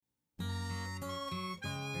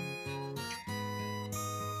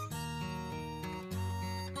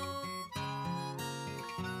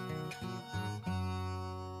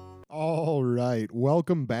All right.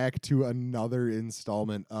 Welcome back to another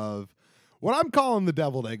installment of what I'm calling the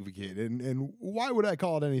Deviled Eggvocate. And why would I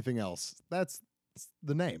call it anything else? That's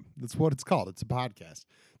the name. That's what it's called. It's a podcast.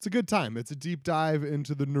 It's a good time. It's a deep dive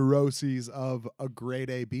into the neuroses of a grade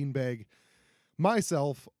A beanbag.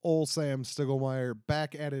 Myself, Ol Sam Stiglmeyer,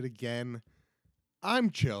 back at it again.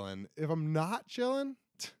 I'm chilling. If I'm not chilling,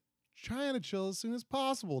 trying to chill as soon as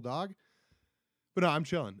possible, dog. But no, I'm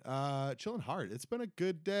chilling. Chilling hard. It's been a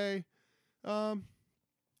good day. But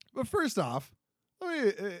first off,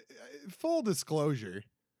 full disclosure,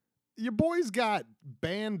 your boy's got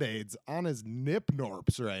Band-Aids on his nip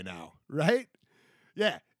norps right now, right?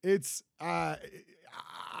 Yeah, it's I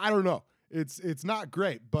don't know. It's not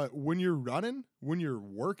great, but when you're running, when you're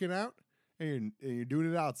working out, and you're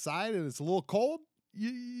doing it outside and it's a little cold,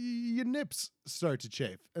 your nips start to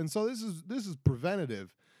chafe. And so this is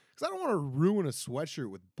preventative. I don't want to ruin a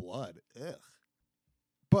sweatshirt with blood. Ugh.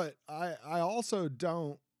 But I also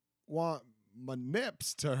don't want my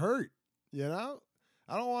nips to hurt, you know?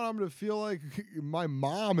 I don't want them to feel like my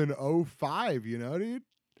mom in 2005, you know, dude?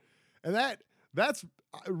 And that's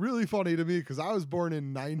really funny to me because I was born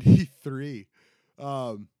in 93.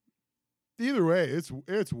 Either way,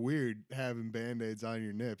 it's weird having Band-Aids on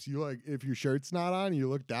your nips. You like, if your shirt's not on, you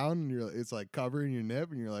look down and it's like covering your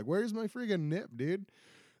nip and you're like, where's my freaking nip, dude?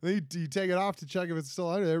 Then you take it off to check if it's still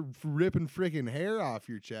under there, ripping freaking hair off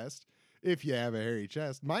your chest, if you have a hairy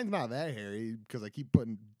chest. Mine's not that hairy because I keep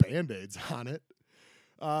putting Band-Aids on it.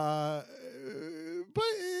 But,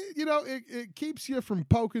 you know, it keeps you from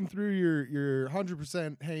poking through your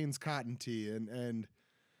 100% Hanes cotton tee. And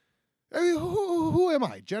I mean, who am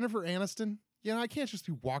I? Jennifer Aniston? You know, I can't just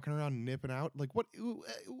be walking around nipping out. Like, what?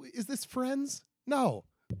 Is this Friends? No.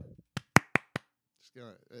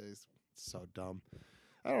 It's so dumb.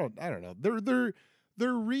 I don't know.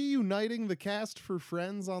 They're reuniting the cast for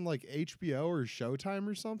Friends on like HBO or Showtime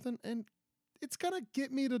or something, and it's gonna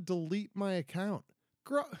get me to delete my account.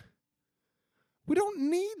 We don't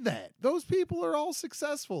need that. Those people are all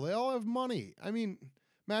successful. They all have money. I mean,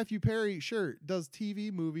 Matthew Perry, sure, does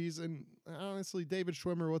TV movies, and honestly, David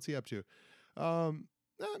Schwimmer, what's he up to?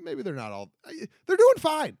 Maybe they're not all. They're doing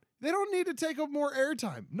fine. They don't need to take up more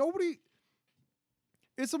airtime. Nobody.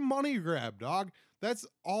 It's a money grab, dog. That's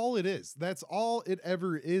all it is. That's all it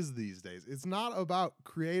ever is these days. It's not about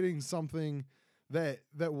creating something that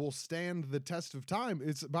will stand the test of time.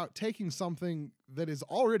 It's about taking something that is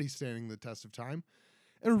already standing the test of time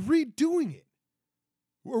and redoing it.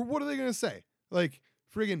 Or what are they going to say? Like,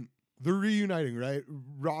 friggin', they're reuniting, right?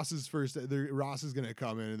 Ross is going to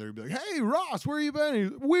come in and they're going to be like, hey, Ross, where you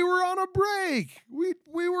been? We were on a break. We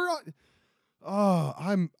were on.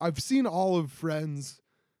 Oh, I've seen all of Friends.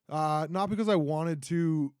 Not because I wanted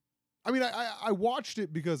to. I mean, I watched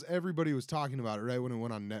it because everybody was talking about it, right, when it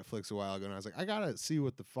went on Netflix a while ago, and I was like, I gotta see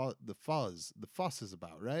what the fuss is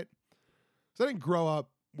about, right? So I didn't grow up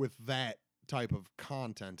with that type of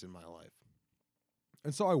content in my life,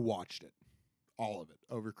 and so I watched it, all of it,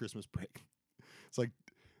 over Christmas break. It's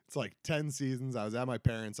like 10 seasons. I was at my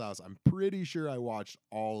parents' house. I'm pretty sure I watched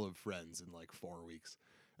all of Friends in like 4 weeks.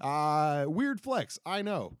 Weird flex, I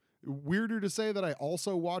know. Weirder to say that I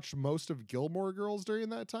also watched most of Gilmore Girls during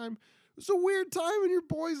that time. It's a weird time in your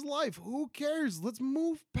boy's life. Who cares? Let's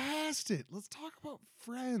move past it. Let's talk about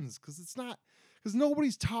Friends because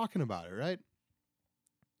nobody's talking about it, right?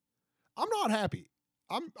 I'm not happy.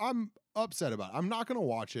 I'm upset about it. I'm not going to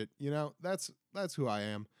watch it. You know, that's who I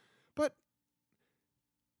am. But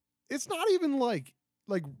it's not even like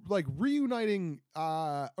reuniting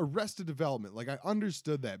Arrested Development. Like, I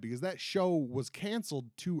understood that because that show was canceled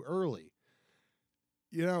too early.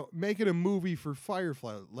 You know, making a movie for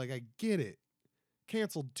Firefly, like, I get it.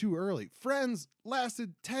 Canceled too early. Friends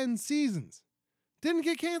lasted 10 seasons. Didn't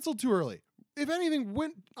get canceled too early. If anything,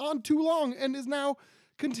 went on too long and is now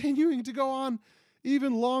continuing to go on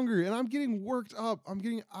even longer. And I'm getting worked up. I'm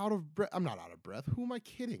getting out of breath. I'm not out of breath. Who am I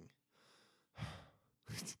kidding?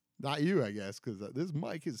 Not you, I guess, because this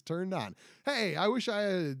mic is turned on. Hey, I wish I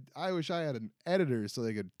had an editor so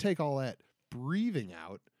they could take all that breathing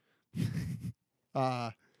out.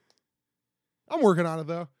 I'm working on it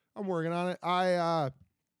though. I'm working on it. I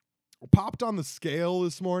popped on the scale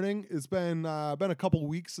this morning. It's been a couple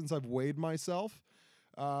weeks since I've weighed myself.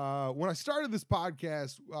 When I started this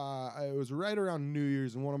podcast, it was right around New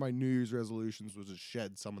Year's, and one of my New Year's resolutions was to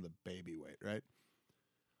shed some of the baby weight. Right.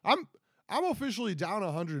 I'm officially down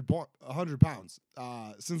 100 pounds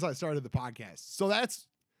since I started the podcast. So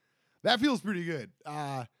that feels pretty good.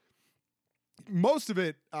 Most of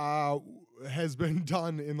it has been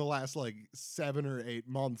done in the last like 7 or 8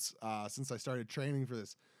 months since I started training for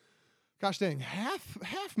this gosh dang,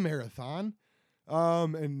 half marathon,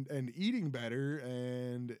 and eating better,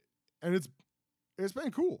 and it's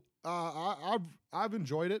been cool. I've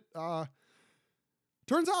enjoyed it.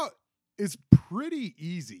 Turns out it's pretty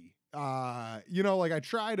easy. Like I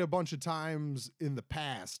tried a bunch of times in the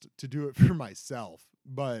past to do it for myself,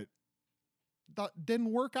 but that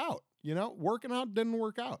didn't work out. Working out didn't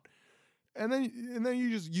work out. And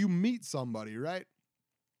then you meet somebody, right?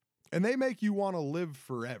 And they make you want to live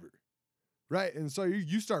forever. Right? And so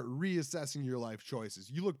you start reassessing your life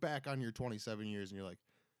choices. You look back on your 27 years and you're like,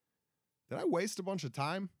 did I waste a bunch of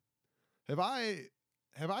time? Have I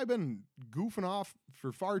been goofing off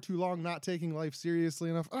for far too long, not taking life seriously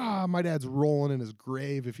enough? My dad's rolling in his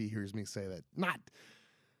grave if he hears me say that. I'm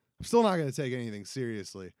still not going to take anything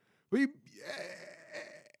seriously. But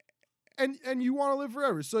and you want to live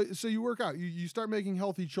forever. So you work out. You start making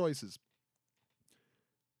healthy choices.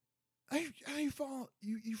 And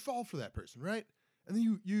you fall for that person, right? And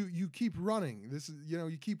then you keep running. This is,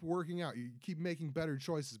 you keep working out. You keep making better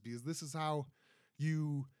choices because this is how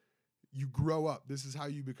you grow up. This is how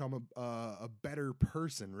you become a better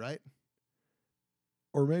person, right?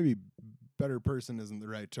 Or maybe better person isn't the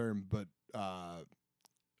right term, but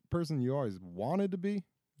person you always wanted to be,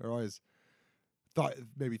 or always thought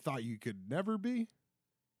you could never be.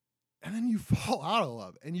 And then you fall out of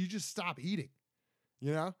love and you just stop eating,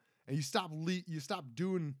 and you stop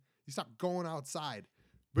going outside,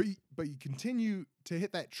 but you continue to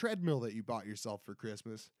hit that treadmill that you bought yourself for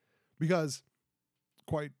Christmas because,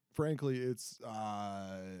 quite frankly, it's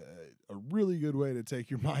a really good way to take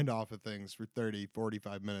your mind off of things for 30,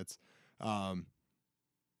 45 minutes. And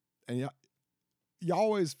you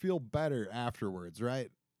always feel better afterwards,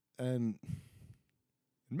 right? And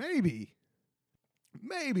maybe,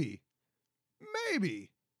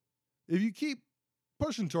 if you keep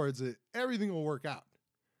pushing towards it, everything will work out.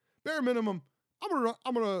 Bare minimum, I'm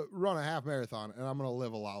gonna run a half marathon, and I'm gonna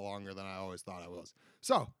live a lot longer than I always thought I was.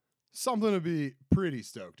 So, something to be pretty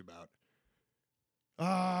stoked about.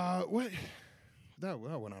 What? That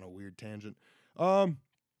went on a weird tangent.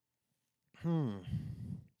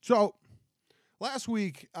 So, last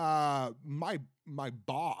week, my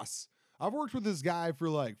boss, I've worked with this guy for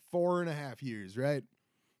like 4.5 years, right?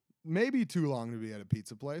 Maybe too long to be at a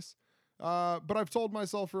pizza place. But I've told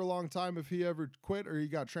myself for a long time if he ever quit or he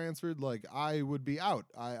got transferred, like I would be out.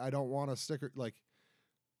 I don't want a sticker. Like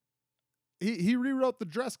he rewrote the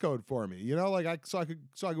dress code for me, so I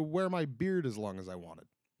could wear my beard as long as I wanted.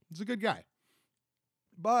 He's a good guy,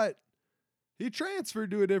 but he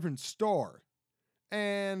transferred to a different store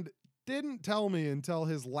and didn't tell me until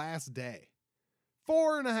his last day.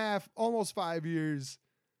 4.5, almost 5 years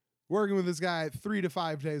working with this guy 3 to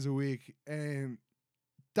 5 days a week and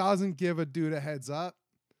doesn't give a dude a heads up.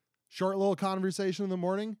 Short little conversation in the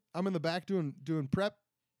morning. I'm in the back doing prep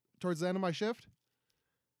towards the end of my shift.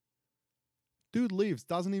 Dude leaves,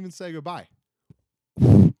 doesn't even say goodbye.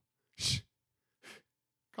 Come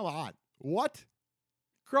on. What?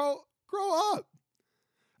 Grow up.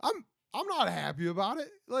 I'm not happy about it.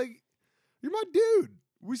 Like, you're my dude.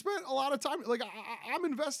 We spent a lot of time. Like, I'm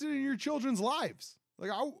invested in your children's lives.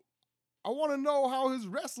 Like, I want to know how his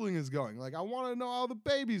wrestling is going. Like, I want to know how the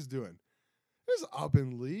baby's doing. Just up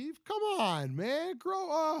and leave. Come on, man.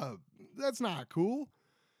 Grow up. That's not cool.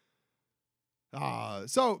 So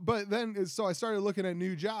I started looking at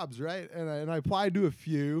new jobs, right? And I applied to a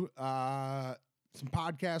few. Some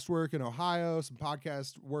podcast work in Ohio, some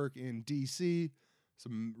podcast work in DC,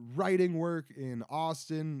 some writing work in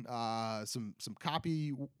Austin, some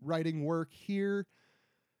copywriting work here.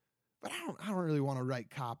 But I don't really want to write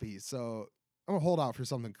copy, so I'm gonna hold out for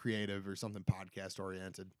something creative or something podcast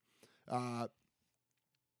oriented. But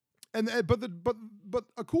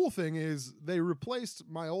a cool thing is they replaced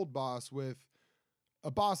my old boss with a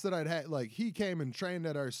boss that I'd had. Like, he came and trained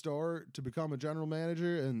at our store to become a general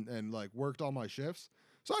manager and like worked all my shifts.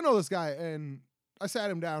 So I know this guy, and I sat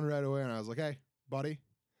him down right away and I was like, "Hey, buddy,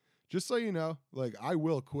 just so you know, like, I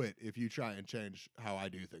will quit if you try and change how I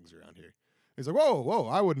do things around here." He's like, whoa,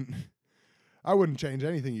 I wouldn't change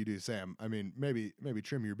anything you do, Sam. I mean, maybe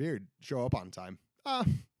trim your beard, show up on time.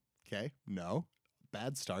 Okay, no,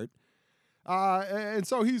 bad start. And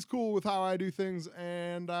so he's cool with how I do things,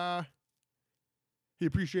 and he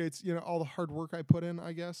appreciates, all the hard work I put in,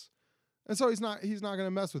 I guess. And so he's not going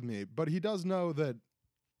to mess with me, but he does know that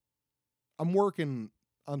I'm working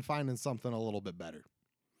on finding something a little bit better,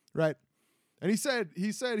 right? And he said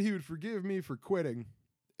he would forgive me for quitting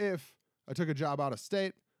if I took a job out of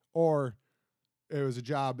state or it was a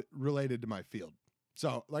job related to my field.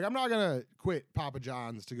 So, like, I'm not going to quit Papa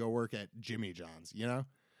John's to go work at Jimmy John's,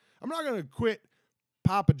 I'm not going to quit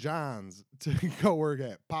Papa John's to go work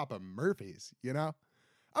at Papa Murphy's, I'm not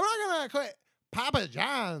going to quit Papa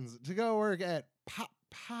John's to go work at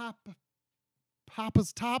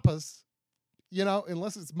Papa's Tapas,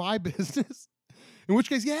 unless it's my business. In which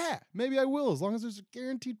case, yeah, maybe I will, as long as there's a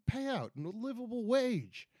guaranteed payout and a livable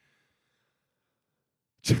wage.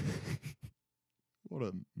 What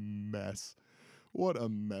a mess. What a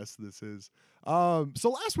mess this is. So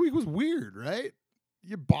last week was weird, right?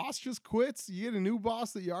 Your boss just quits. You get a new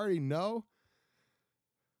boss that you already know.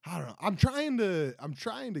 I don't know. I'm trying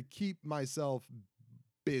to keep myself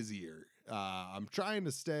busier. I'm trying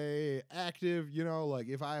to stay active, like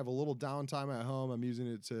if I have a little downtime at home, I'm using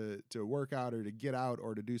it to work out or to get out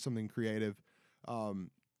or to do something creative. And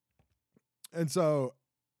so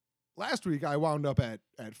last week I wound up at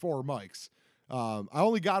 4 mics. I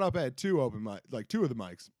only got up at 2 open mic, like 2 of the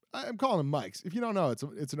mics. I'm calling them mics. If you don't know,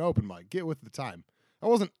 it's an open mic. Get with the time. I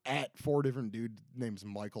wasn't at 4 different dude named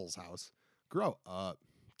Michael's house. Grow up.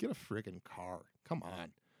 Get a freaking car. Come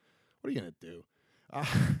on. What are you going to do?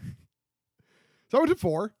 So I went to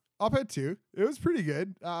 4, up at 2. It was pretty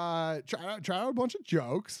good. Tried out a bunch of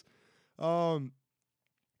jokes. And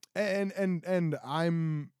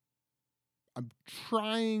I'm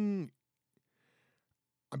trying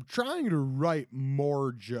to write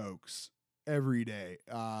more jokes every day.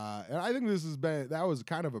 And I think that was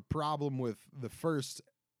kind of a problem with the first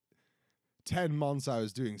 10 months I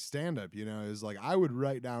was doing stand-up, it was like I would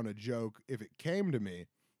write down a joke if it came to me,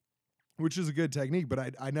 which is a good technique,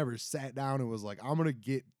 but I never sat down and was like, I'm going to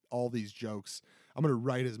get all these jokes. I'm going to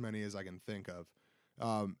write as many as I can think of.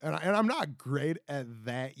 And I'm not great at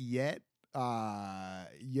that yet. I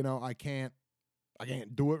can't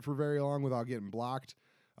do it for very long without getting blocked.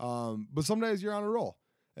 But some days you're on a roll.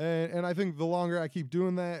 And I think the longer I keep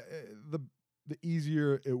doing that, the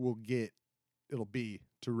easier it'll be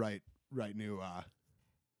to write new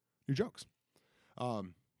jokes.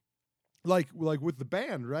 Like with the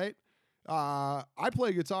band, right? I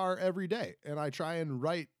play guitar every day and I try and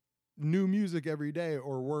write new music every day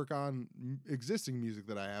or work on existing music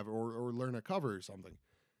that I have or learn a cover or something.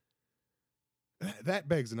 That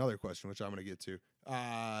begs another question, which I'm going to get to.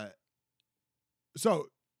 So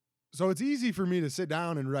it's easy for me to sit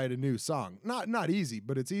down and write a new song. Not easy,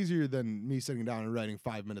 but it's easier than me sitting down and writing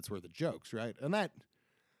 5 minutes worth of jokes, right? And that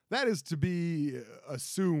is to be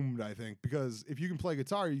assumed, I think, because if you can play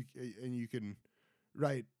guitar and you can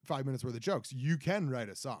write 5 minutes worth of jokes, you can write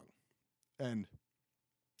a song. And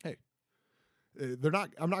hey,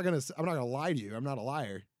 I'm not gonna lie to you. I'm not a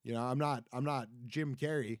liar. I'm not Jim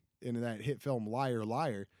Carrey in that hit film Liar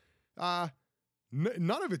Liar.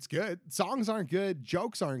 None of it's good. Songs aren't good.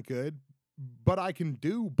 Jokes aren't good. But I can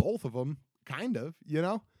do both of them, kind of,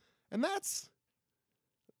 and that's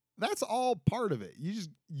all part of it.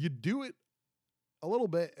 You do it a little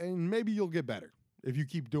bit, and maybe you'll get better if you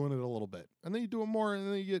keep doing it a little bit, and then you do it more, and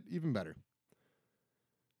then you get even better.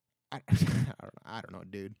 I don't know,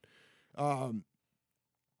 dude.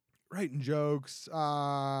 Writing jokes,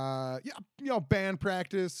 band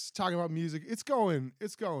practice, talking about music. It's going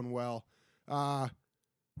well.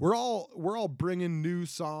 We're all bringing new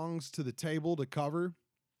songs to the table to cover,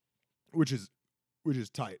 which is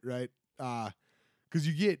tight, right? Because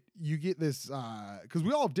you get this, because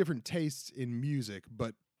we all have different tastes in music,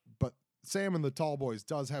 but Sam and the Tall Boys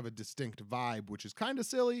does have a distinct vibe, which is kind of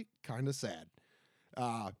silly, kind of sad.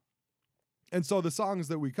 And so the songs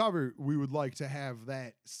that we cover, we would like to have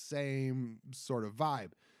that same sort of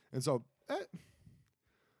vibe. And so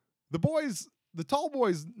the Tall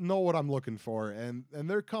Boys know what I'm looking for, and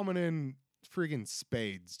they're coming in friggin'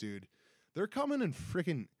 spades, dude. They're coming in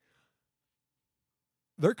friggin'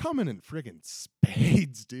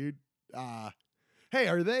 spades, dude. Hey,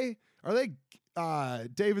 are they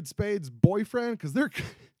David Spade's boyfriend? Because they're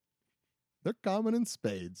coming in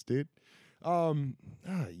spades, dude.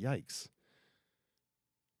 Yikes.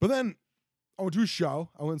 But then I went to a show.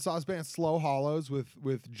 I went and saw his band Slow Hollows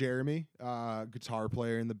with Jeremy, guitar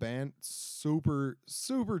player in the band. Super,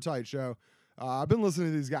 super tight show. I've been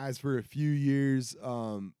listening to these guys for a few years.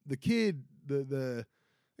 The kid,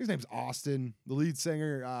 his name's Austin, the lead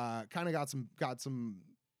singer, kind of got some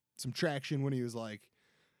traction when he was like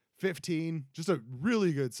 15. Just a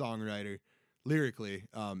really good songwriter, lyrically,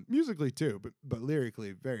 musically too, but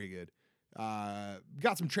lyrically very good.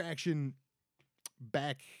 Got some traction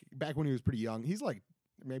back when he was pretty young. He's like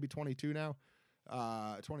maybe 22 now.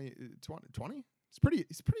 20. He's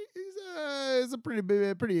a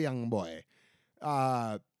pretty young boy.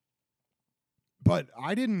 But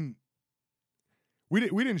we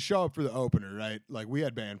didn't show up for the opener, right? Like we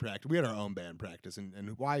had band practice. We had our own band practice,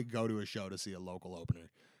 and why go to a show to see a local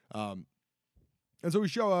opener? And so we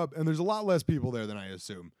show up, and there's a lot less people there than I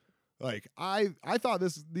assume. Like, I thought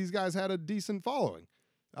these guys had a decent following.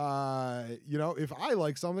 If I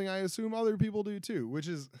like something, I assume other people do too, which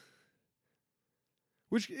is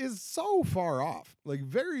so far off. Like,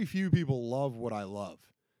 very few people love what I love,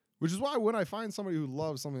 which is why when I find somebody who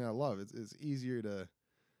loves something I love, it's easier to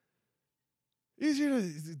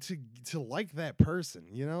like that person,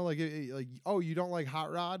 like, oh, you don't like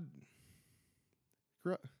Hot Rod?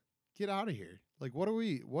 Get out of here. Like, what are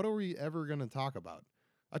we ever going to talk about?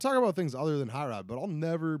 I talk about things other than Hot Rod, but I'll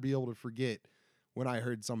never be able to forget when I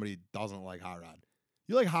heard somebody doesn't like Hot Rod.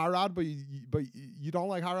 You like Hot Rod, but you don't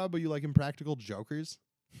like Hot Rod, but you like Impractical Jokers?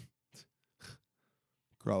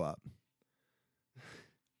 Grow up.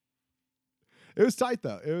 It was tight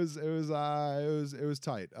though. It was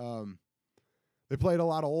tight. They played a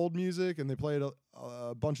lot of old music, and they played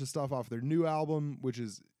a bunch of stuff off their new album, which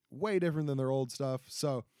is way different than their old stuff.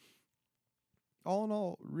 So all in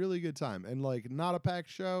all, really good time. And like, not a packed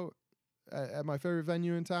show at my favorite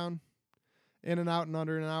venue in town. In and out in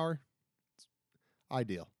under an hour. It's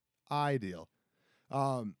ideal. And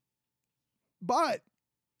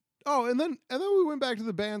then we went back to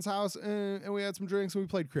the band's house and we had some drinks and we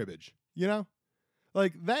played cribbage.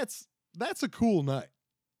 Like, that's a cool night.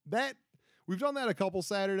 We've done that a couple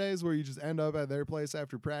Saturdays where you just end up at their place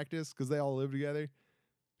after practice because they all live together,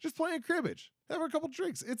 just playing cribbage, having a couple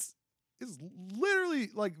drinks. It's literally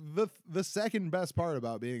like the second best part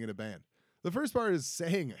about being in a band. The first part is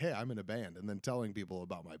saying, hey, I'm in a band, and then telling people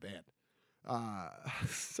about my band.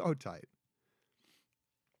 So tight.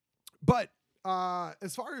 But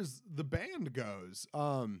as far as the band goes,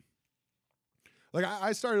 like,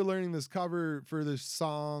 I started learning this cover for this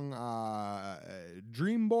song,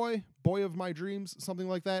 Dream Boy, Boy of My Dreams, something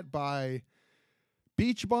like that, by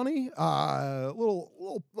Beach Bunny,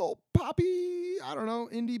 little poppy, I don't know,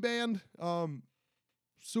 indie band,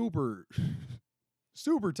 super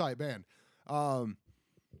tight band. And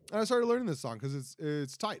I started learning this song because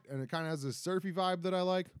it's tight, and it kind of has this surfy vibe that I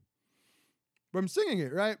like. But I'm singing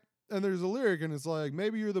it, right? And there's a lyric, and it's like,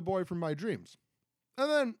 maybe you're the boy from my dreams.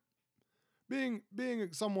 And then, being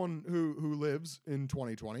someone who lives in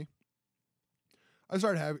 2020, I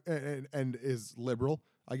started having, and is liberal,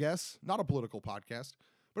 I guess, not a political podcast,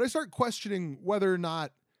 but I start questioning whether or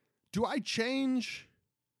not, do I change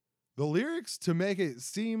the lyrics to make it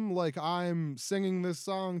seem like I'm singing this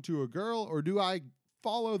song to a girl, or do I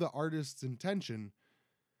follow the artist's intention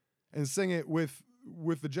and sing it with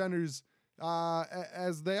the genders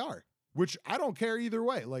as they are? Which I don't care either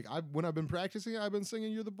way. Like, when I've been practicing, I've been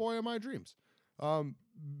singing "You're the Boy of My Dreams,"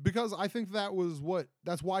 because I think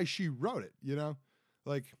that's why she wrote it.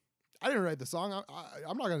 Like, I didn't write the song.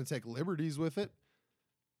 I'm not going to take liberties with it.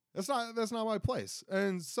 That's not my place.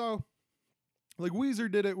 And so, like,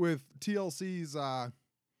 Weezer did it with TLC's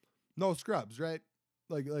No Scrubs, right?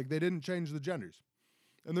 Like they didn't change the genders,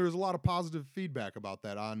 and there was a lot of positive feedback about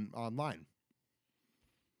that online.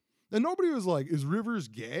 And nobody was like, "Is Rivers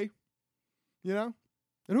gay?" And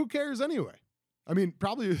who cares anyway? I mean,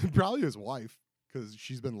 probably his wife, because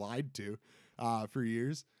she's been lied to for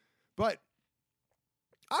years. But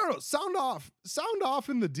I don't know. Sound off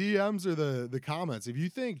in the DMs or the comments if you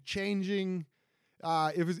think changing.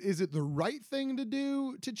 Is it the right thing to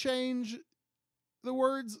do to change the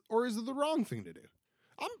words, or is it the wrong thing to do?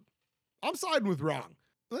 I'm siding with wrong.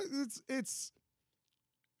 It's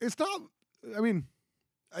not. I mean,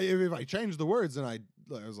 if I change the words and I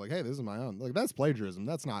was like, hey, this is my own. Like, that's plagiarism.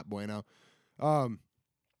 That's not bueno. And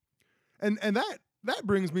that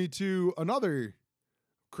brings me to another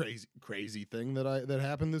crazy thing that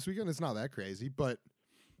happened this weekend. It's not that crazy, but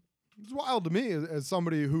it's wild to me as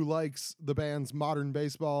somebody who likes the bands Modern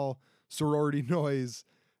Baseball, Sorority Noise,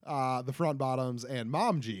 the Front Bottoms, and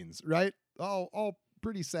Mom Jeans, right? All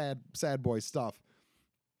pretty sad boy stuff.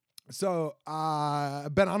 So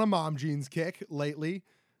I've been on a Mom Jeans kick lately.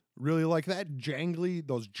 Really like those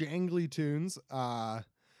jangly tunes.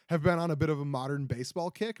 Have been on a bit of a Modern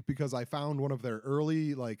Baseball kick because I found one of their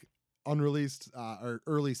early, like, unreleased or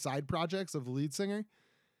early side projects of the lead singer.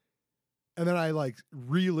 And then I, like,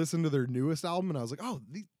 re-listened to their newest album, and I was like, oh,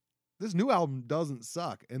 this new album doesn't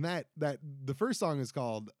suck. And that the first song is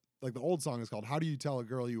called, like, the old song is called How Do You Tell a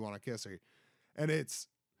Girl You Want to Kiss Her? And it's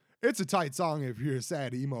a tight song if you're a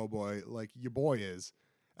sad emo boy, like your boy is.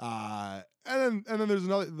 And then there's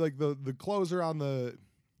another, like, the closer on the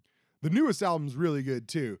newest album's really good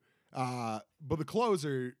too. But the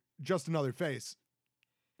closer, Just Another Face,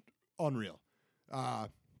 unreal.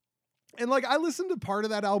 And, like, I listened to part of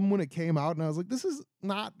that album when it came out, and I was like, this is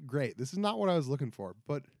not great. This is not what I was looking for.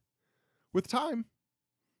 But with time,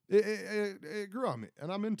 it grew on me,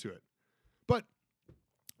 and I'm into it. But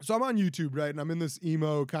So I'm on YouTube, right? And I'm in this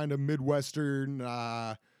emo kind of Midwestern,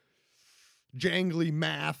 jangly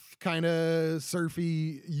math kind of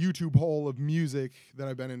surfy YouTube hole of music that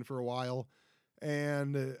I've been in for a while.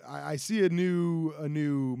 And I see a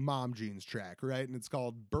new Mom Jeans track, right? And it's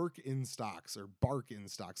called Burke in Stocks or Bark in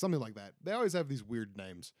Stocks, something like that. They always have these weird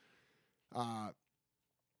names. And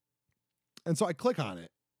so I click on it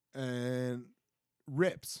and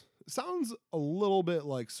rips. Sounds a little bit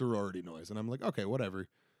like sorority noise. And I'm like, okay, whatever.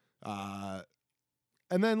 And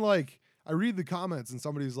then like I read the comments and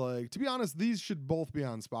somebody's like, to be honest, these should both be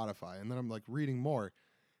on Spotify. And then I'm like reading more.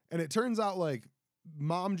 And it turns out like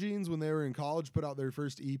Mom Jeans, when they were in college, put out their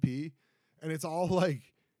first EP, and it's all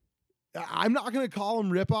like, I'm not going to call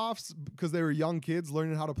them ripoffs because they were young kids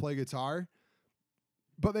learning how to play guitar,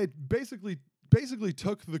 but they basically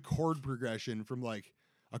took the chord progression from like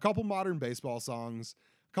a couple modern baseball songs,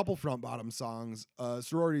 a couple front bottom songs, a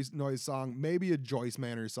sorority noise song, maybe a Joyce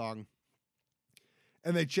Manor song,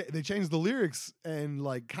 and they changed the lyrics and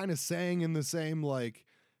like kind of sang in the same like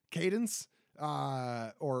cadence,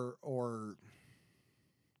 or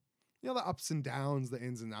you know, the ups and downs, the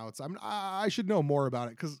ins and outs. I should know more about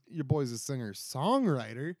it because your boy's a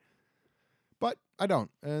singer-songwriter, but I don't.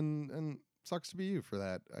 And sucks to be you for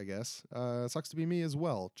that, I guess. Sucks to be me as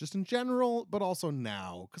well, just in general, but also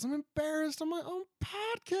now because I'm embarrassed on my own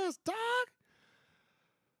podcast, dog.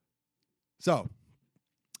 So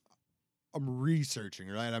I'm researching,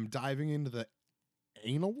 right? I'm diving into the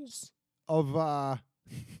annals of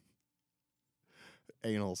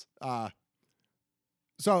anals.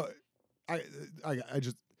 So I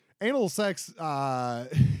just anal sex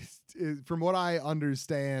from what I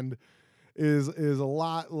understand is a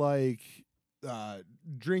lot like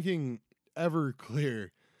drinking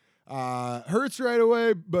Everclear. Hurts right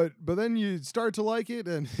away, but then you start to like it,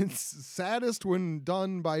 and it's saddest when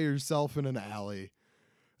done by yourself in an alley.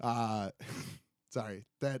 Sorry,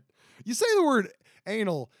 that you say the word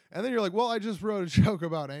anal and then you're like, well, I just wrote a joke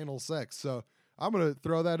about anal sex, so I'm gonna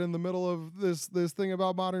throw that in the middle of this thing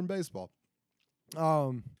about modern baseball,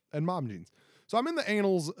 and Mom Jeans. So I'm in the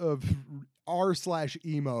annals of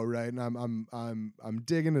r/emo, right? And I'm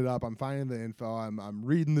digging it up. I'm finding the info. I'm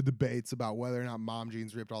reading the debates about whether or not Mom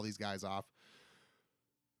Jeans ripped all these guys off.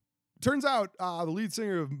 Turns out the lead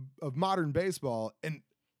singer of modern baseball, and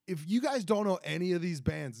if you guys don't know any of these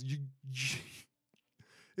bands,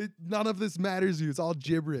 none of this matters to you. It's all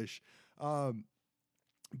gibberish.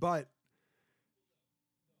 But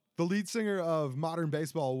the lead singer of modern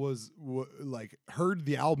baseball was like heard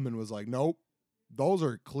the album and was like, nope, those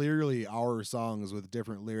are clearly our songs with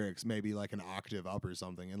different lyrics, maybe like an octave up or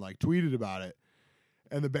something, and like tweeted about it.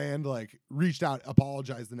 And the band like reached out,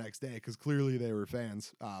 apologized the next day because clearly they were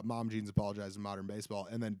fans. Mom Jeans apologized to modern baseball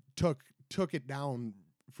and then took it down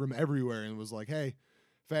from everywhere and was like, hey,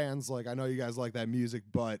 fans, like, I know you guys like that music,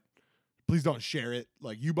 but please don't share it.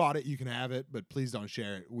 Like, you bought it, you can have it, but please don't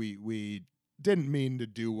share it. We didn't mean to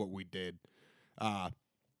do what we did. Like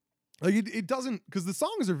it doesn't, because the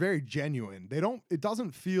songs are very genuine. It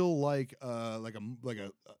doesn't feel like a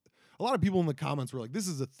lot of people in the comments were like, this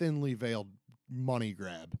is a thinly veiled money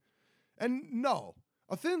grab. And no,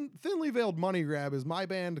 a thinly veiled money grab is my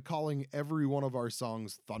band calling every one of our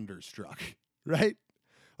songs Thunderstruck, right?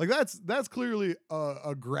 Like that's clearly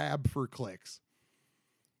a grab for clicks.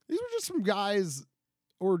 These were just some guys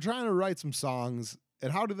who were trying to write some songs.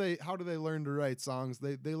 And how do they learn to write songs?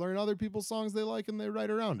 They learn other people's songs they like and they write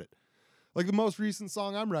around it. Like the most recent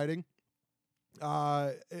song I'm writing,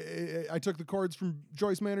 I took the chords from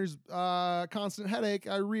Joyce Manor's Constant Headache,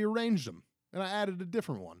 I rearranged them, and I added a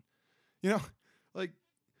different one. You know, like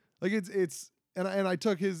it's and I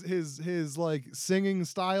took his like singing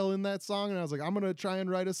style in that song, and I was like, I'm gonna try and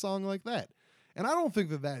write a song like that. And I don't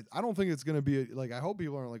think it's gonna be like, I hope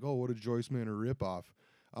people aren't like, oh, what a Joyce Manor ripoff.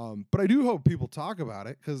 But I do hope people talk about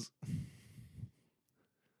it because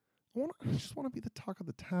I just want to be the talk of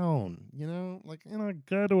the town, you know, like in a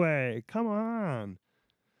good way. Come on,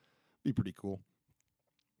 be pretty cool.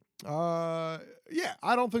 Yeah,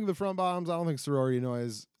 I don't think the Front Bombs, I don't think Sorority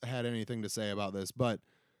Noise had anything to say about this, but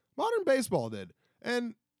modern baseball did,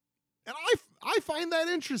 and I find that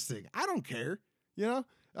interesting. I don't care, you know,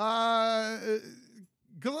 because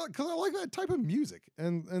I like that type of music,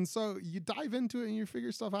 and so you dive into it and you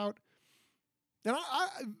figure stuff out. And I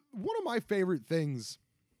one of my favorite things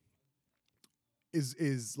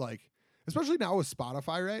is like, especially now with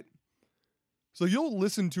Spotify, right? So you'll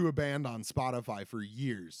listen to a band on Spotify for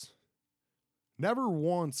years, never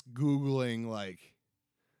once Googling like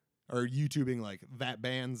or YouTubing like that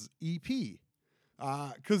band's EP,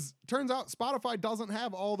 because turns out Spotify doesn't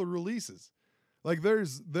have all the releases. Like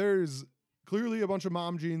there's clearly a bunch of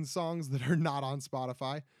Mom Jeans songs that are not on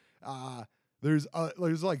Spotify. There's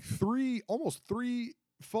like almost three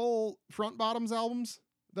full Front Bottoms albums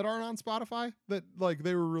that aren't on Spotify that like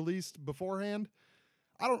they were released beforehand.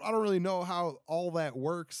 I don't really know how all that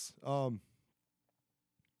works.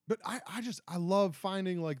 But I love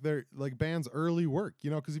finding like their like bands' early work,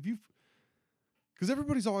 you know, because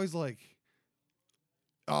everybody's always like,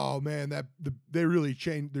 oh man, they really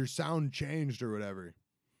changed, their sound changed or whatever.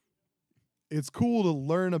 It's cool to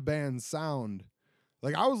learn a band's sound.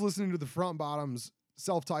 Like I was listening to the Front Bottoms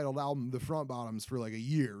self-titled album, The Front Bottoms, for like a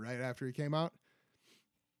year right after it came out.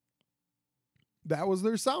 That was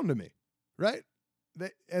their sound to me, right?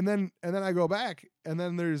 And then I go back, and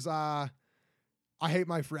then there's I Hate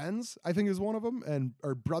My Friends, I think is one of them,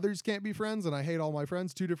 or Brothers Can't Be Friends, and I Hate All My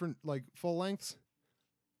Friends, two different like full lengths.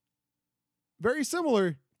 Very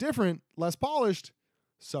similar, different, less polished,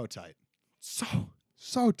 so tight. So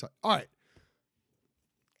tight. All right.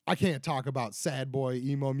 I can't talk about sad boy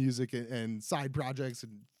emo music and side projects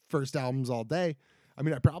and first albums all day. I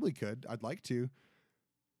mean, I probably could. I'd like to.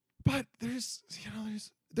 But there's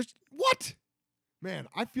what? Man,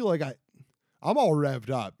 I feel like I'm all revved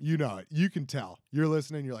up. You know it. You can tell. You're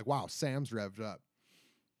listening. You're like, wow, Sam's revved up.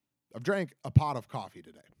 I've drank a pot of coffee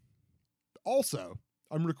today. Also,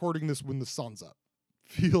 I'm recording this when the sun's up.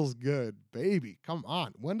 Feels good, baby. Come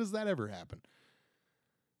on. When does that ever happen?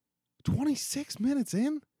 26 minutes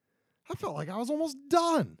in? I felt like I was almost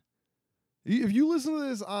done. If you listen to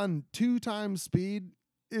this on 2 times speed,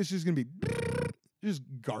 it's just going to be just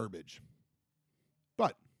garbage.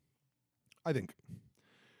 But I think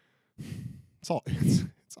it's all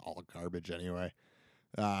garbage anyway.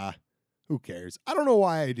 Who cares? I don't know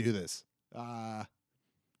why I do this.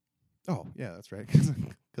 Oh, yeah, that's right.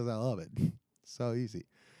 Because I love it. So easy.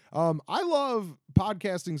 I love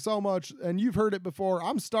podcasting so much, and you've heard it before.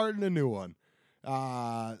 I'm starting a new one.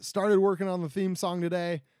 Started working on the theme song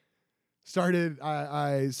today.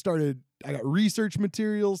 I got research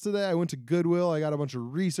materials today. I went to Goodwill. I got a bunch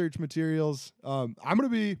of research materials.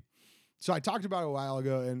 So I talked about it a while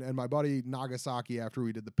ago, and my buddy Nagasaki, after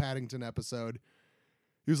we did the Paddington episode,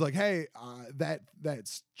 he was like, hey, that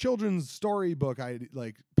children's storybook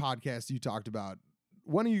podcast you talked about,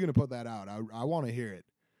 when are you going to put that out? I want to hear it.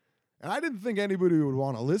 And I didn't think anybody would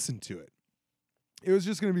want to listen to it. It was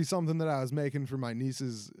just going to be something that I was making for my niece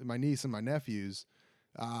and my nephews.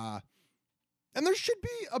 And there should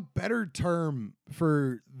be a better term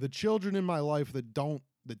for the children in my life that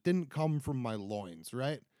didn't come from my loins,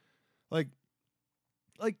 right? Like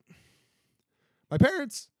my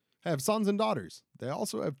parents have sons and daughters. They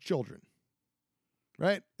also have children,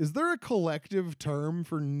 right? Is there a collective term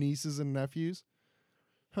for nieces and nephews?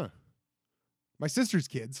 Huh. My sister's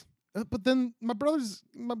kids. But then my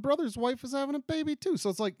brother's wife is having a baby too. So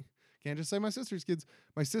it's like, can't just say my sister's kids.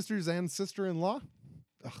 My sisters and sister-in-law.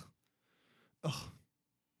 Ugh.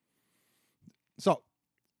 So,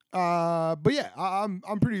 but yeah, I'm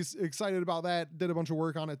pretty excited about that. Did a bunch of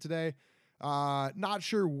work on it today. Not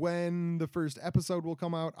sure when the first episode will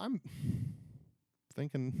come out. I'm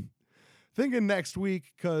thinking next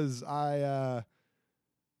week, because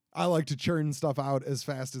I like to churn stuff out as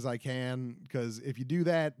fast as I can, because if you do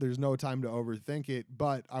that, there's no time to overthink it.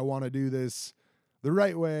 But I want to do this the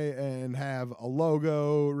right way and have a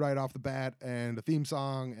logo right off the bat and a theme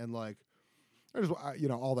song and like there's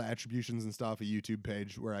all the attributions and stuff, a YouTube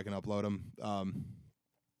page where I can upload them.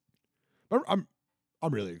 But I'm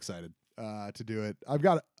really excited to do it. I've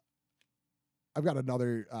got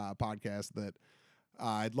another podcast that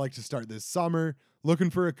I'd like to start this summer. Looking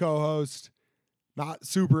for a co-host. Not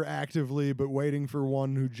super actively, but waiting for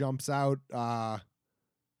one who jumps out. Have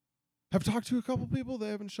talked to a couple people. They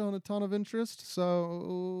haven't shown a ton of interest,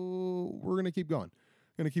 so we're going to keep going.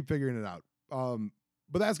 Going to keep figuring it out.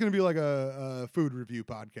 But that's going to be like a food review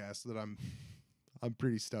podcast that I'm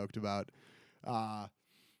pretty stoked about.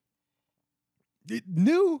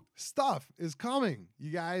 New stuff is coming.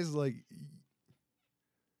 You guys, like,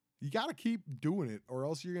 you got to keep doing it, or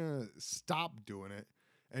else you're going to stop doing it.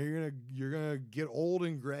 And you're gonna get old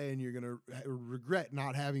and gray, and you're gonna regret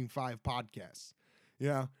not having 5 podcasts. You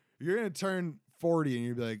know, you're gonna turn 40, and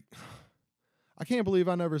you'll be like, I can't believe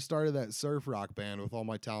I never started that surf rock band with all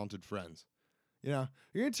my talented friends. You know,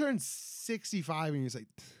 you're gonna turn 65, and you say,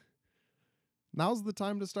 now's the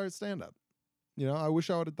time to start stand up. You know, I wish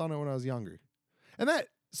I would have done it when I was younger.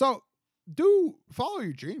 So do follow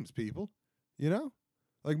your dreams, people. You know,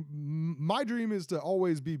 like my dream is to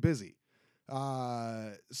always be busy.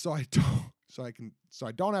 So I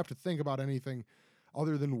don't have to think about anything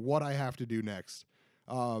other than what I have to do next.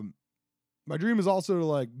 My dream is also to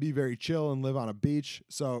like be very chill and live on a beach.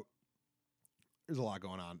 So There's a lot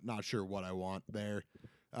going on. Not sure what I want there.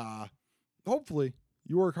 Hopefully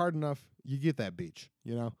you work hard enough, you get that beach,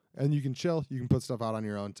 and you can chill. You can put stuff out on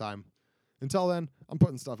your own time. Until then, I'm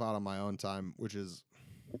putting stuff out on my own time, which is,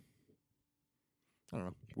 I don't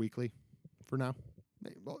know, weekly for now.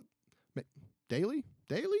 Daily?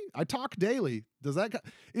 I talk daily.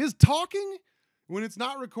 Is talking when it's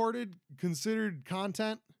not recorded considered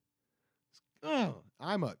content? Oh,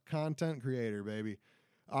 I'm a content creator, baby.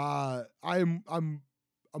 I'm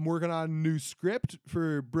working on a new script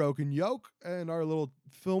for Broken Yoke and our little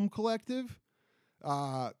film collective.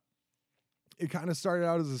 It kind of started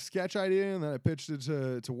out as a sketch idea, and then I pitched it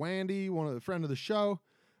to Wandy, friend of the show.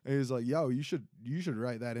 And he was like, "Yo, you should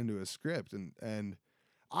write that into a script." And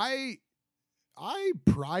I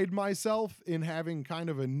pride myself in having kind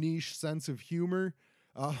of a niche sense of humor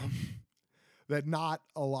that not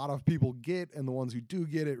a lot of people get, and the ones who do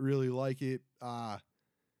get it really like it.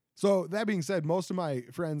 So that being said, most of my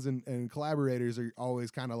friends and collaborators are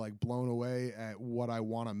always kind of like blown away at what I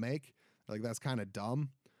want to make. Like, that's kind of dumb.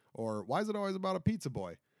 Or why is it always about a pizza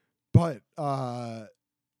boy? But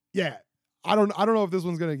yeah, I don't know if this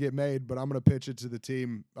one's gonna get made, but I'm gonna pitch it to the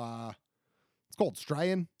team. It's called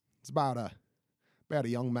Strayin'. It's about a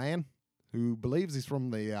young man who believes he's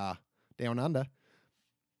from the down under.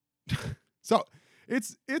 So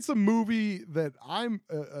it's a movie that I'm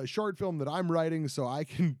a short film that I'm writing, so I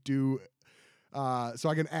can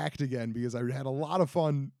act again, because I had a lot of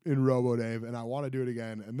fun in RoboDave and I want to do it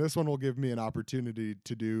again. And this one will give me an opportunity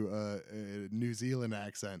to do a New Zealand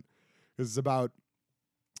accent. It's about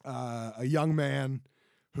a young man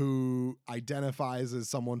who identifies as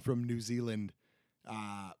someone from New Zealand,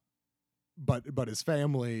 but his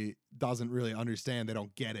family doesn't really understand. They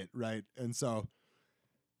don't get it, right? And so,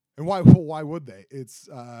 and why would they? It's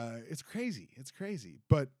crazy. It's crazy.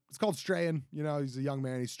 But it's called Strayin'. He's a young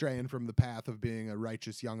man. He's straying from the path of being a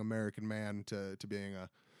righteous young American man to being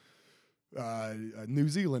a New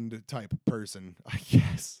Zealand type person, I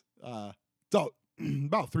guess. So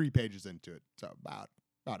about 3 pages into it. So about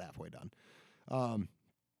halfway done.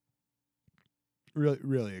 Really,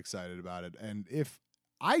 really excited about it. And if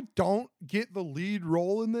I don't get the lead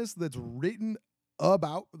role in this that's written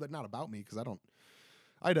about, not about me, because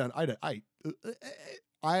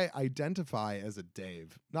I identify as a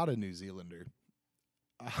Dave, not a New Zealander.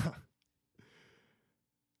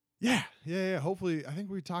 Yeah. Hopefully, I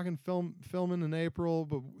think we're talking filming in April,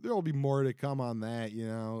 but there will be more to come on that.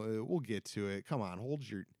 We'll get to it. Come on,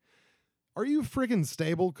 are you friggin'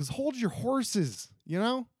 stable? Because hold your horses.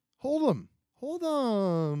 Hold them. Hold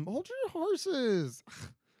your horses.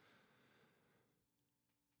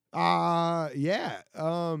 Yeah.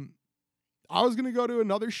 I was gonna go to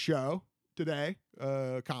another show today,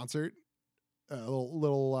 concert, a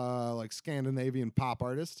little like Scandinavian pop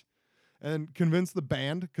artist, and convince the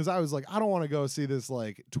band, because I was like, I don't want to go see this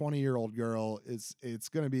like 20-year-old girl. It's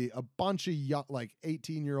gonna be a bunch of young, like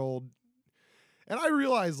 18-year-old, and I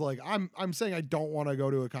realized, like, I'm saying I don't want to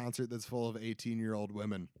go to a concert that's full of 18-year-old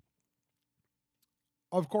women.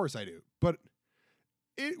 Of course I do, but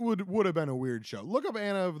it would have been a weird show. Look up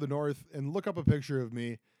Anna of the North and look up a picture of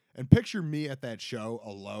me. And picture me at that show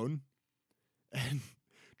alone, and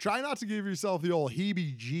try not to give yourself the old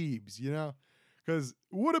heebie-jeebs, because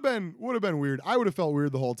would have been weird. I would have felt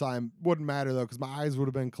weird the whole time. Wouldn't matter though, because my eyes would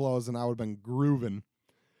have been closed and I would have been grooving.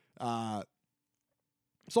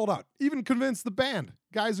 Sold out. Even convinced the band,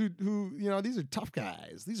 guys who these are tough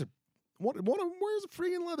guys. These are one of them wears a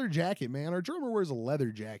freaking leather jacket, man. Our drummer wears a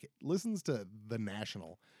leather jacket. Listens to The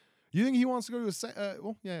National. You think he wants to go to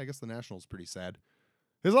well, yeah, I guess The National's pretty sad.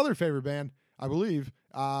 His other favorite band, I believe,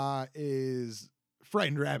 is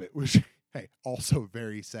Frightened Rabbit, which, hey, also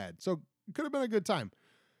very sad. So it could have been a good time,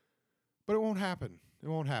 but it won't happen.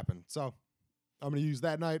 So I'm going to use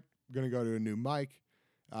that night. I'm going to go to a new mic.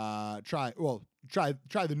 Try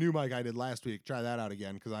the new mic I did last week. Try that out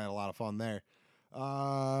again, because I had a lot of fun there.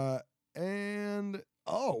 And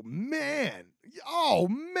oh man,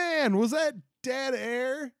 was that dead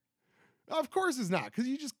air? Of course it's not, because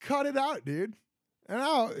you just cut it out, dude. And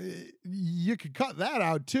now you could cut that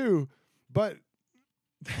out too, but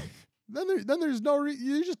then there's no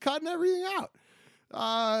you're just cutting everything out.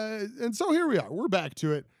 And so here we are. We're back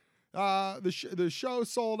to it. The show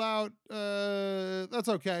sold out. That's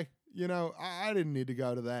okay. I didn't need to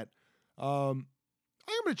go to that. I'm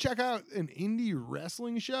going to check out an indie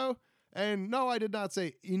wrestling show. And no, I did not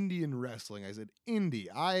say Indian wrestling. I said indie,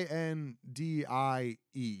 INDIE.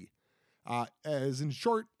 As in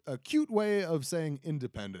short, a cute way of saying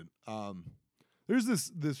independent. There's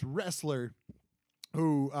this wrestler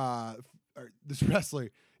who, he's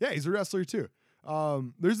a wrestler too.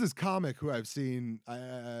 There's this comic who I've seen,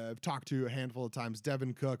 I've talked to a handful of times,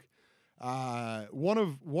 Devin Cook. One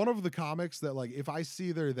of the comics that, like, if I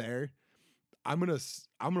see they're there, I'm gonna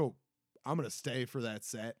stay for that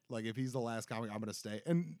set. Like, if he's the last comic, I'm gonna stay.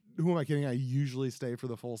 And who am I kidding? I usually stay for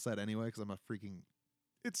the full set anyway because I'm a freaking.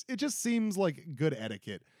 It just seems like good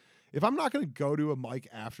etiquette. If I'm not gonna go to a mic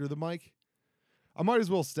after the mic, I might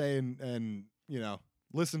as well stay and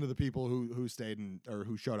listen to the people who stayed or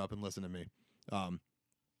who showed up and listened to me.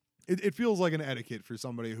 It feels like an etiquette for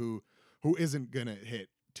somebody who isn't gonna hit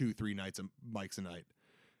 2-3 nights of mics a night.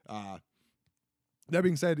 That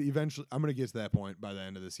being said, eventually I'm gonna get to that point by the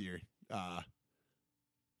end of this year.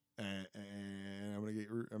 And I'm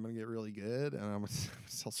gonna get really good, and I'm gonna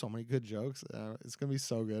tell so many good jokes. It's gonna be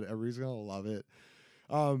so good. Everybody's gonna love it.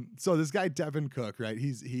 So this guy Devin Cook, right?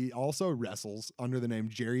 He also wrestles under the name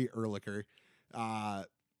Jerry Ehrlicher.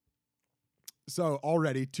 So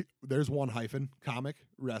already there's one hyphen, comic,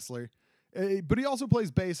 wrestler. But he also plays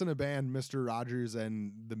bass in a band, Mr. Rogers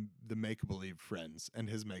and the Make Believe Friends, and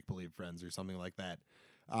his Make Believe Friends, or something like that.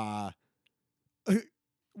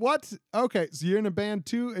 What? Okay, so you're in a band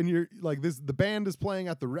too, and you're like this. The band is playing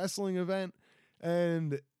at the wrestling event,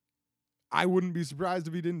 and I wouldn't be surprised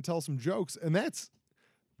if he didn't tell some jokes. And that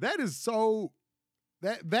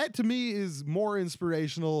to me is more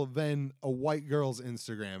inspirational than a white girl's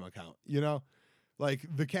Instagram account. You know, like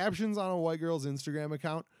the captions on a white girl's Instagram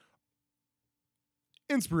account,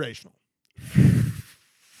 inspirational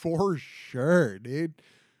for sure, dude.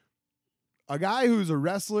 A guy who's a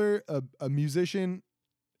wrestler, a musician,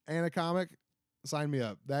 and a comic, sign me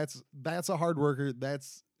up. That's a hard worker.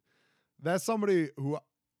 That's somebody who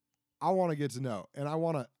I want to get to know, and I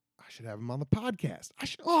should have him on the podcast. I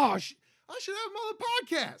should have him on the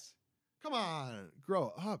podcast. Come on,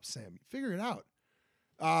 grow up, Sam. Figure it out.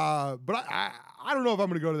 But I don't know if I'm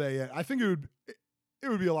going to go to that yet. I think it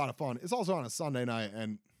would be a lot of fun. It's also on a Sunday night,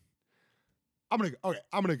 and I'm going to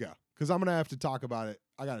go because I'm going to have to talk about it.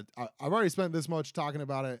 I've already spent this much talking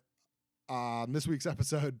about it this week's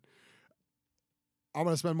episode. I'm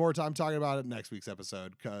going to spend more time talking about it next week's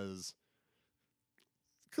episode because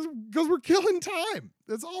we're killing time.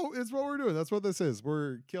 It's what we're doing. That's what this is.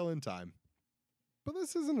 We're killing time. But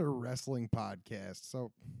this isn't a wrestling podcast,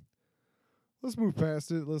 so let's move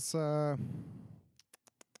past it. Let's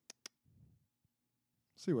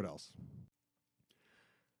see what else.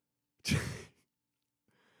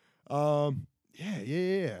 Yeah.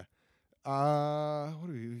 What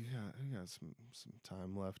do we got? We got some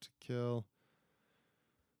time left to kill.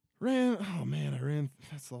 I ran.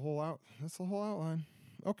 That's the whole outline.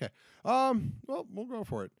 Okay. Well, we'll go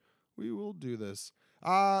for it. We will do this.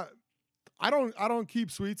 I don't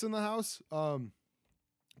keep sweets in the house.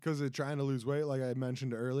 Because of trying to lose weight, like I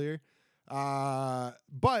mentioned earlier.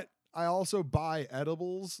 But I also buy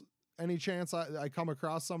edibles any chance I come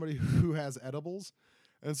across somebody who has edibles.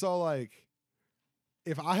 And so, like,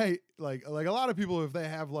 if I like a lot of people, if they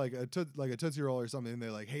have like a Tootsie Roll or something, they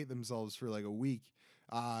like hate themselves for like a week.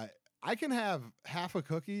 I can have half a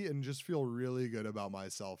cookie and just feel really good about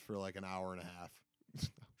myself for like an hour and a half.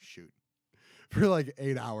 Shoot, for like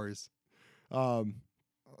 8 hours.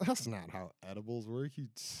 That's not how edibles work, you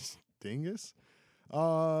dingus.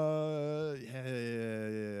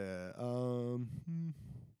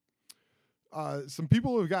 Some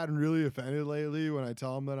people have gotten really offended lately when I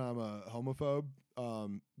tell them that I'm a homophobe.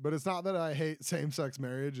 But it's not that I hate same-sex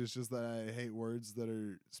marriage. It's just that I hate words that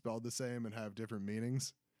are spelled the same and have different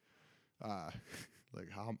meanings. Like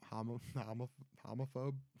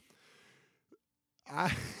homophobe.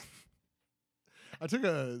 I took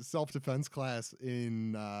a self-defense class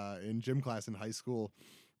in gym class in high school,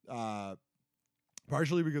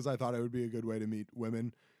 partially because I thought it would be a good way to meet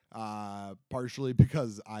women, partially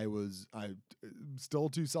because I'm still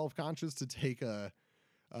too self-conscious to take a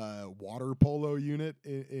water polo unit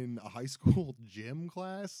in a high school gym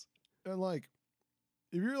class. And like,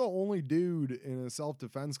 if you're the only dude in a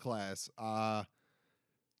self-defense class,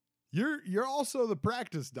 you're also the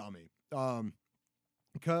practice dummy.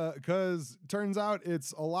 Because turns out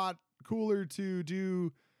it's a lot cooler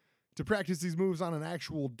to practice these moves on an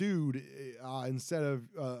actual dude instead of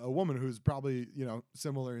a woman who's probably,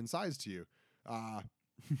 similar in size to you.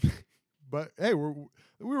 But hey, we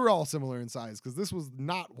were all similar in size because this was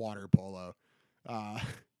not water polo. I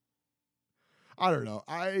don't know.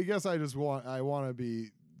 I guess I want to be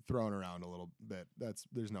thrown around a little bit.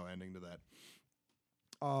 There's no ending to that.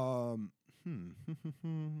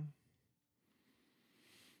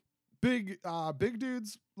 Big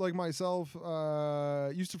dudes like myself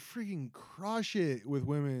used to freaking crush it with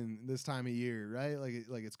women this time of year, right?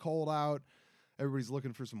 Like it's cold out, everybody's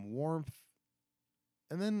looking for some warmth.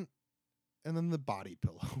 and then the body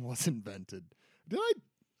pillow was invented.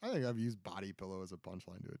 I think I've used body pillow as a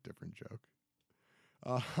punchline to a different joke.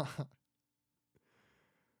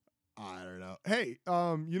 I don't know. Hey,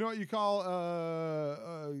 you know what you call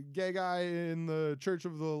a gay guy in the Church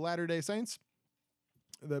of the Latter-day Saints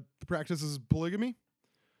that practices polygamy?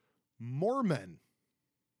 Mormon.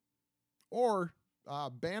 Or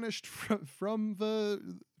banished from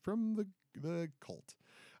the cult,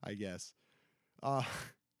 I guess.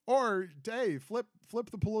 Or hey, flip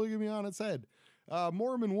the polygamy on its head. A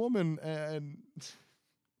Mormon woman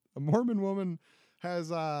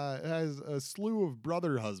has a slew of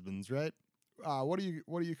brother husbands, right? What do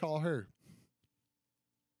you call her?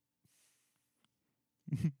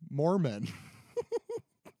 Mormon.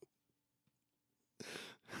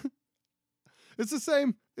 It's the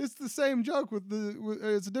same joke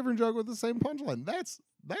it's a different joke with the same punchline.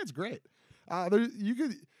 That's great. You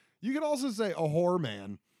could also say a whore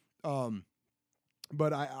man.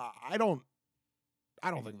 But I don't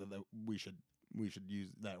think that we should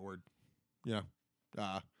use that word. You know.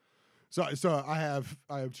 So I have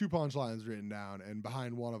 2 punchlines written down, and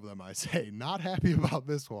behind one of them I say, not happy about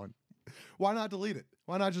this one. Why not delete it?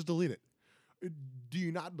 Why not just delete it? Do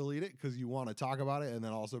you not delete it because you want to talk about it and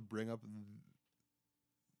then also bring up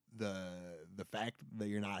the fact that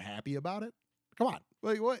you're not happy about it? Come on.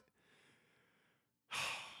 Like, what?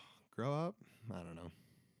 Grow up? I don't know.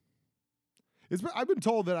 I've been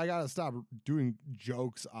told that I got to stop doing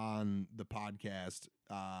jokes on the podcast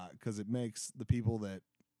because it makes the people that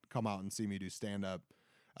come out and see me do stand-up,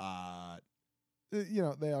 they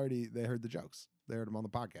heard the jokes. They heard them on the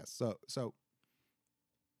podcast. So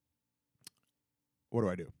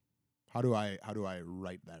what do? How do I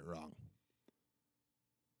right that wrong?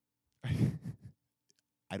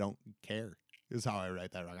 I don't care is how I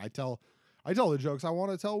write that wrong. I tell the jokes I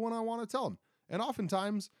want to tell when I want to tell them. And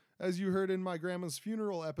oftentimes, as you heard in my grandma's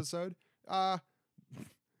funeral episode,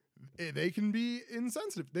 they can be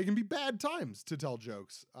insensitive. They can be bad times to tell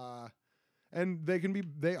jokes. And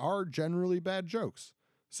they are generally bad jokes.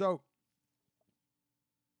 So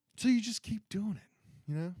you just keep doing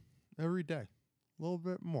it, every day. A little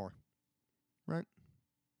bit more. Right?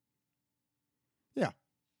 Yeah.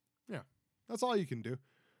 That's all you can do.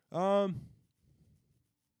 That's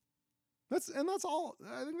all.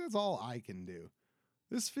 I think that's all I can do.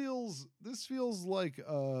 This feels like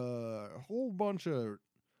a whole bunch of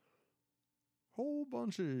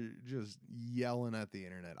just yelling at the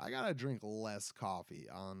internet. I gotta drink less coffee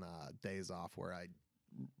on days off where I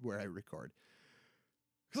record,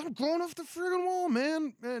 because I'm going off the friggin' wall,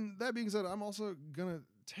 man. And that being said, I'm also gonna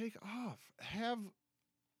take off. Have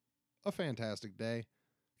a fantastic day.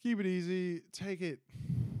 Keep it easy. Take it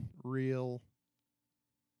real.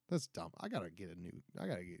 That's dumb. I gotta get a new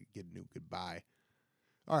goodbye.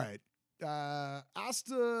 All right.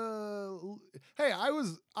 Hey, I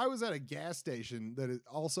was at a gas station that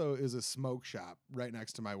also is a smoke shop right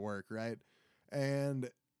next to my work, right? And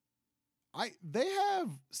they have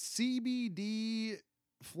CBD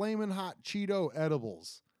flamin' hot Cheeto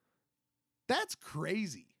edibles. That's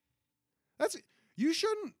crazy. You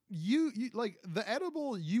like the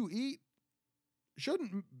edible you eat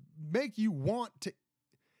shouldn't make you want to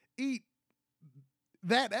eat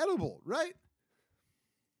that edible, right?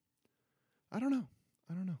 I don't know.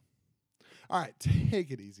 All right,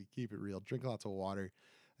 take it easy, keep it real, drink lots of water,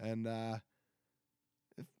 and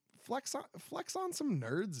flex on some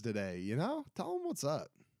nerds today. Tell them what's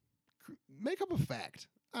up. Make up a fact.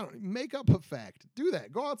 Make up a fact. Do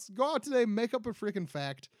that. Go out today. Make up a freaking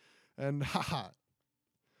fact, and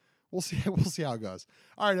we'll see how it goes.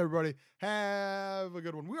 All right, everybody, have a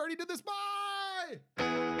good one. We already did this. Bye.